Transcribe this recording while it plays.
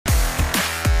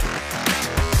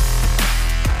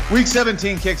Week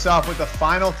 17 kicks off with the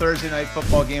final Thursday night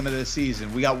football game of the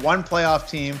season. We got one playoff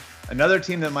team, another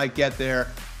team that might get there,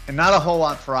 and not a whole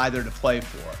lot for either to play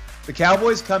for. The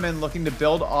Cowboys come in looking to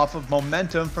build off of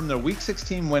momentum from their Week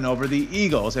 16 win over the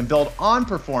Eagles and build on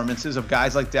performances of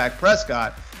guys like Dak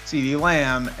Prescott, CeeDee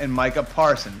Lamb, and Micah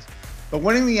Parsons. But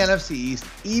winning the NFC East,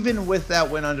 even with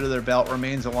that win under their belt,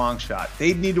 remains a long shot.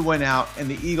 They'd need to win out, and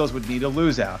the Eagles would need to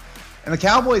lose out. And the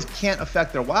Cowboys can't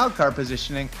affect their wildcard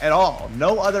positioning at all.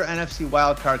 No other NFC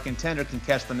wildcard contender can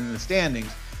catch them in the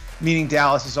standings, meaning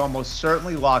Dallas is almost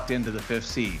certainly locked into the 5th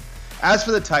seed. As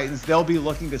for the Titans, they'll be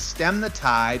looking to stem the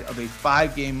tide of a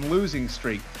 5-game losing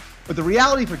streak. But the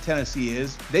reality for Tennessee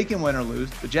is they can win or lose,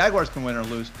 the Jaguars can win or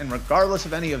lose, and regardless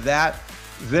of any of that,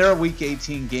 their Week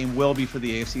 18 game will be for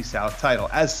the AFC South title.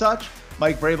 As such,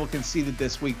 Mike Vrabel conceded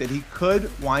this week that he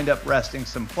could wind up resting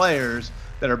some players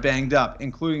that are banged up,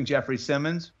 including Jeffrey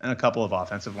Simmons and a couple of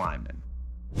offensive linemen.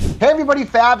 Hey everybody,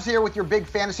 Fabs here with your big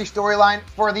fantasy storyline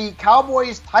for the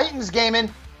Cowboys-Titans game.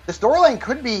 And the storyline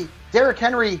could be Derrick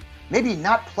Henry maybe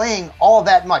not playing all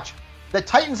that much. The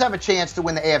Titans have a chance to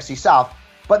win the AFC South,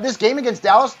 but this game against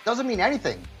Dallas doesn't mean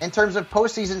anything in terms of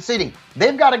postseason seeding.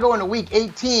 They've got to go into Week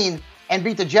 18 and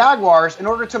beat the Jaguars in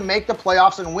order to make the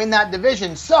playoffs and win that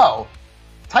division. So,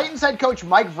 Titans head coach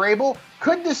Mike Vrabel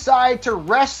could decide to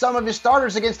rest some of his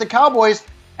starters against the Cowboys,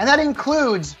 and that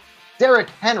includes Derrick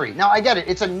Henry. Now, I get it.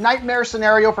 It's a nightmare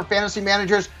scenario for fantasy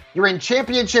managers. You're in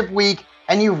championship week,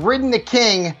 and you've ridden the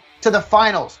king to the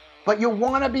finals. But you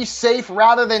want to be safe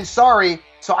rather than sorry,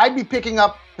 so I'd be picking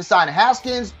up Hassan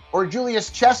Haskins or Julius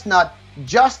Chestnut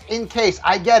just in case.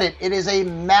 I get it. It is a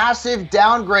massive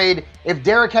downgrade if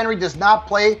Derrick Henry does not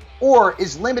play or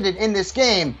is limited in this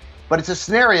game, but it's a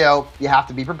scenario you have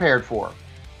to be prepared for.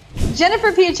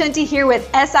 Jennifer Piacenti here with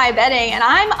SI Betting, and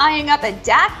I'm eyeing up a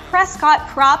Dak Prescott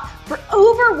prop for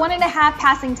over 1.5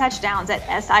 passing touchdowns at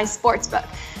SI Sportsbook.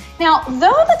 Now,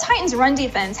 though the Titans' run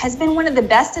defense has been one of the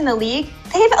best in the league,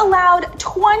 they've allowed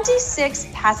 26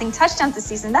 passing touchdowns this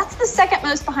season. That's the second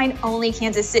most behind only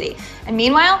Kansas City. And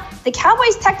meanwhile, the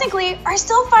Cowboys technically are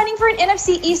still fighting for an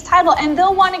NFC East title, and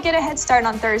they'll want to get a head start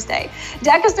on Thursday.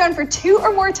 Dak has thrown for 2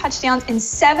 or more touchdowns in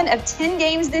 7 of 10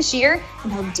 games this year,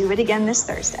 and he'll do it again this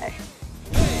Thursday.